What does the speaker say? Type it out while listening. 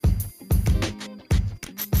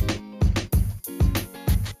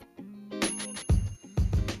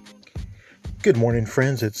Good morning,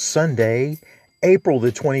 friends. It's Sunday, April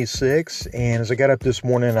the 26th, and as I got up this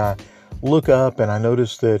morning, I look up and I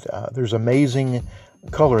noticed that there's amazing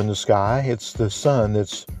color in the sky. It's the sun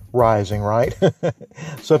that's rising, right?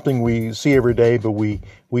 Something we see every day, but we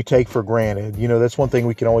take for granted. You know, that's one thing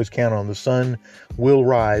we can always count on. The sun will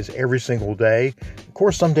rise every single day. Of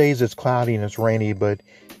course, some days it's cloudy and it's rainy, but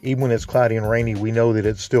even when it's cloudy and rainy, we know that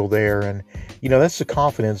it's still there. And, you know, that's the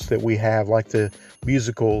confidence that we have, like the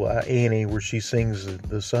musical Annie, where she sings,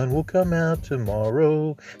 "The sun will come out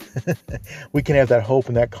tomorrow." We can have that hope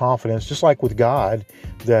and that confidence, just like with God,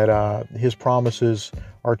 that his promises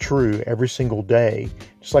are true every single day.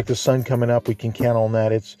 Just like the sun coming up, we can count on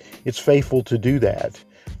that. It's faithful to do that.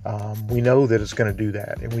 We know that it's going to do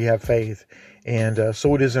that, and we have faith. And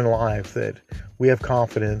so it is in life, that we have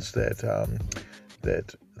confidence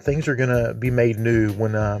that things are going to be made new.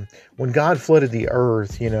 When God flooded the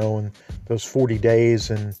earth, in those 40 days,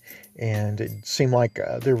 and it seemed like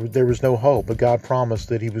there was no hope, but God promised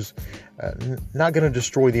that he was not going to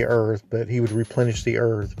destroy the earth, but he would replenish the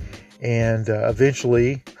earth. And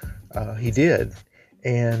eventually he did.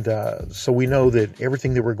 And so we know that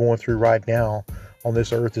everything that we're going through right now on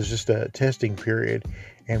this earth is just a testing period,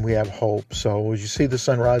 and we have hope. So as you see the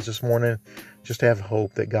sunrise this morning, just have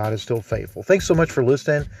hope that God is still faithful. Thanks so much for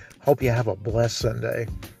listening. Hope you have a blessed Sunday.